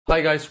Hi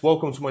guys,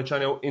 welcome to my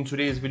channel. In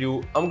today's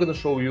video, I'm gonna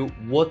show you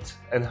what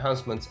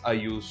enhancements I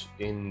use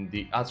in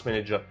the Ads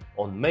Manager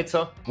on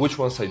Meta, which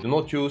ones I do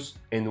not use,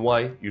 and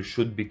why you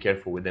should be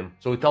careful with them.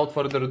 So without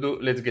further ado,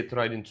 let's get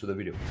right into the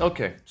video.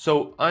 Okay,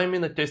 so I'm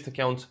in a test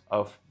account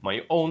of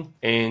my own,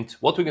 and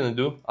what we're gonna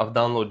do, I've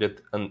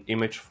downloaded an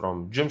image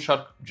from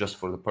Gymshark just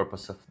for the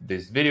purpose of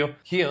this video.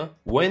 Here,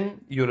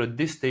 when you're at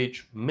this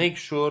stage, make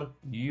sure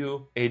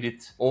you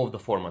edit all of the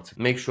formats.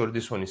 Make sure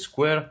this one is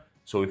square,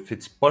 so it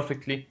fits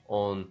perfectly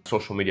on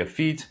social media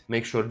feed.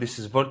 Make sure this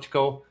is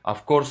vertical.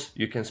 Of course,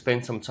 you can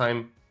spend some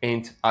time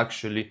and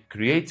actually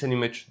create an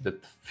image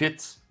that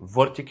fits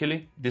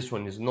vertically. This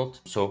one is not,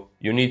 so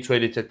you need to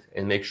edit it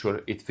and make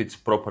sure it fits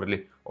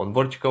properly on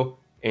vertical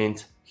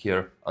and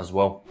here as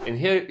well. And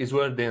here is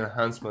where the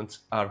enhancements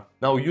are.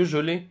 Now,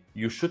 usually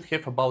you should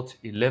have about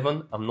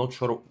 11. I'm not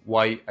sure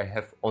why I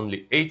have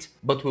only 8,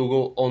 but we'll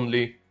go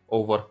only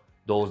over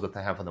those that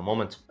I have at the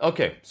moment.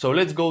 Okay, so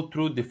let's go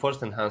through the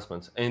first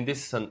enhancements, and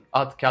this is an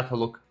ad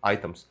catalog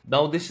items.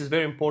 Now this is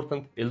very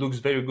important, it looks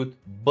very good,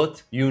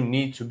 but you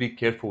need to be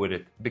careful with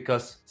it,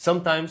 because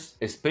sometimes,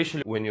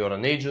 especially when you're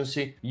an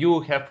agency,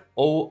 you have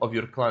all of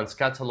your clients'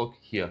 catalog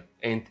here,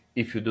 and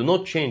if you do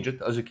not change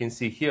it, as you can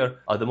see here,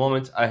 at the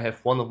moment I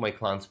have one of my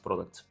clients'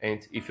 products,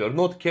 and if you're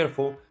not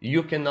careful,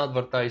 you can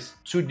advertise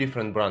two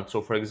different brands.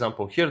 So for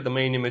example, here the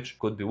main image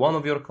could be one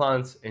of your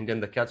clients, and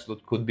then the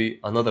catalog could be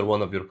another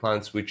one of your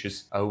clients, which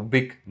is a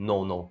big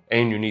no-no,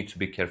 and you need to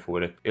be careful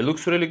with it. It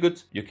looks really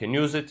good, you can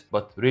use it,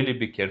 but really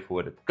be careful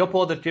with it.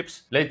 Couple other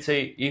tips. Let's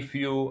say if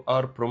you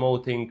are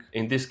promoting,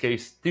 in this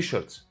case,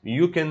 t-shirts,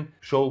 you can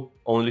show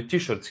only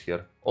t-shirts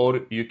here,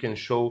 or you can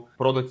show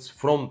products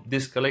from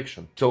this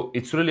collection. So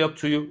it's really up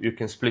to you. You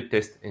can split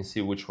test and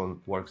see which one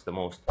works the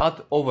most.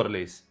 Add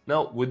overlays.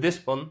 Now with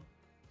this one,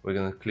 we're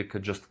gonna click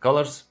adjust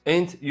colors,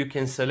 and you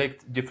can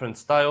select different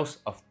styles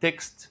of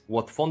text.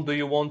 What font do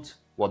you want?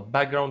 What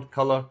background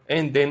color?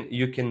 And then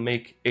you can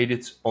make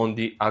edits on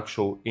the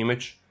actual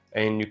image,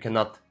 and you can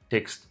add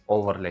text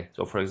overlay.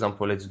 So for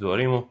example, let's do a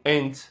remove,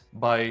 and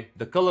by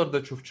the color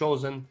that you've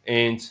chosen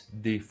and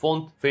the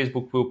font,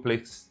 Facebook will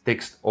place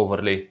text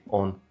overlay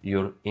on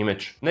your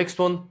image. Next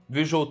one,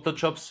 visual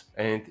touch-ups,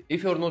 and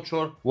if you're not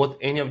sure what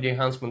any of the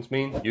enhancements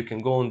mean, you can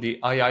go on the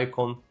eye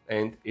icon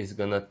and it's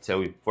gonna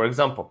tell you. For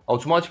example,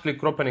 automatically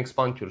crop and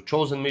expand your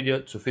chosen media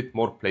to fit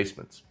more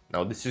placements.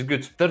 Now this is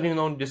good. Turning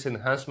on these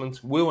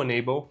enhancements will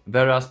enable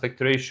vary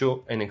aspect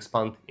ratio and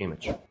expand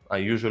image. I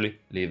usually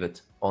leave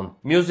it on.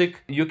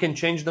 Music, you can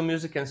change the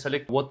music and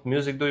select what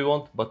music do you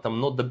want, but I'm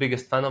not the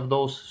biggest fan of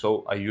those,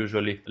 so I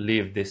usually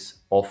leave this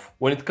off.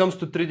 When it comes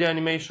to 3D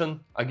animation,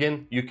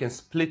 again, you can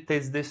split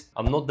test this.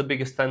 I'm not the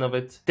biggest fan of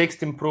it.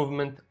 Text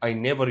improvement, I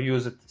never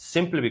use it,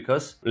 simply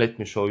because, let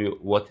me show you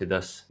what it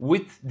does.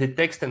 With the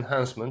text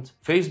enhancement,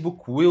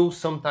 Facebook will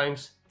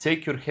sometimes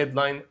take your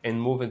headline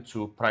and move it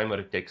to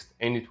primary text,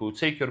 and it will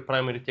take your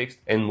primary text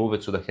and move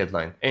it to the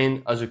headline.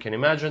 And as you can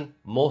imagine,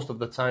 most of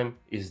the time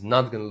is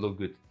not gonna look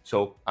good.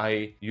 So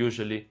I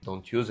usually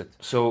don't use it.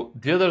 So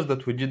the others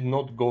that we did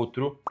not go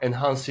through,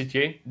 enhanced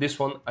CTA, this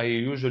one I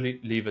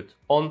usually leave it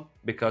on,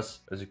 because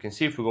as you can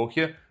see, if we go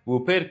here, we'll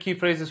pair key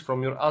phrases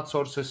from your ad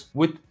sources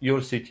with your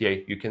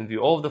CTA. You can view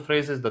all of the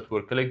phrases that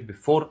were collected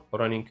before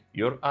running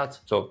your ad.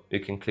 So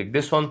you can click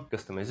this one,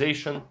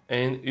 customization,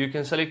 and you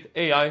can select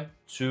AI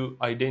to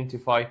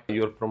identify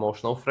your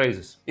promotional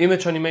phrases.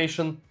 Image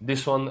animation,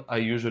 this one I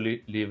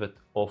usually leave it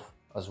off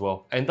as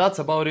well. And that's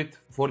about it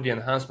for the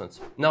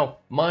enhancements. Now,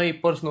 my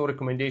personal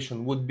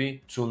recommendation would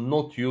be to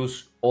not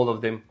use all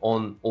of them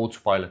on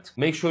autopilot.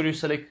 Make sure you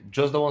select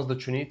just the ones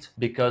that you need,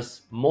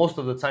 because most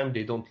of the time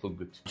they don't look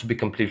good, to be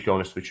completely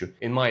honest with you,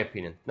 in my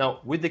opinion. Now,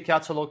 with the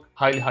catalog,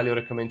 highly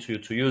recommend to you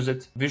to use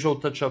it. Visual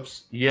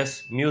touch-ups,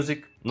 yes.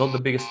 Music, not the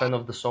biggest fan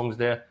of the songs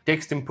there.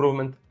 Text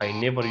improvement, I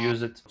never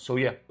use it. So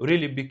yeah,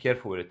 really be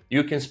careful with it.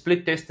 You can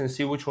split test and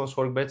see which ones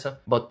work better,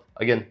 but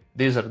again,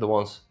 these are the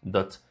ones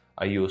that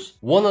I use.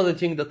 One other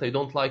thing that I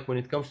don't like when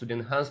it comes to the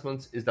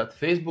enhancements is that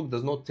Facebook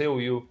does not tell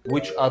you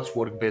which ads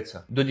work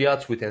better. Do the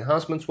ads with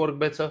enhancements work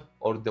better,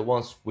 or the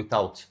ones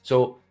without?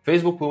 So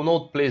Facebook will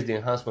not place the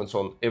enhancements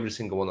on every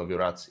single one of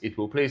your ads. It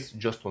will place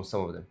just on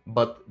some of them.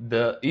 But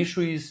the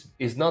issue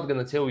is not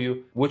gonna tell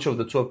you which of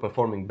the two are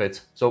performing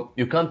better. So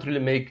you can't really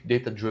make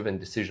data-driven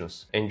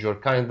decisions, and you're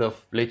kind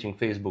of letting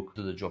Facebook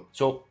do the job.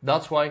 So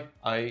that's why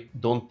I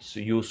don't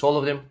use all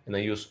of them, and I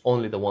use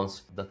only the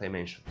ones that I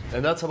mentioned.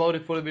 And that's about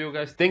it for the video,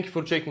 guys. Thank you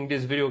for checking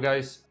this video,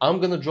 guys. I'm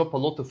gonna drop a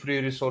lot of free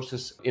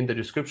resources in the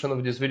description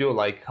of this video,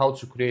 like how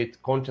to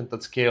create content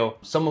at scale,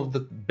 some of the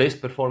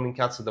best performing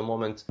ads at the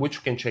moment, which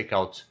you can check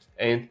out.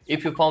 And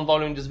if you found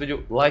value in this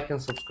video, like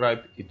and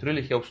subscribe. It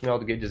really helps me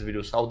out to get these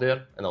videos out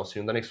there, and I'll see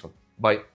you in the next one. Bye.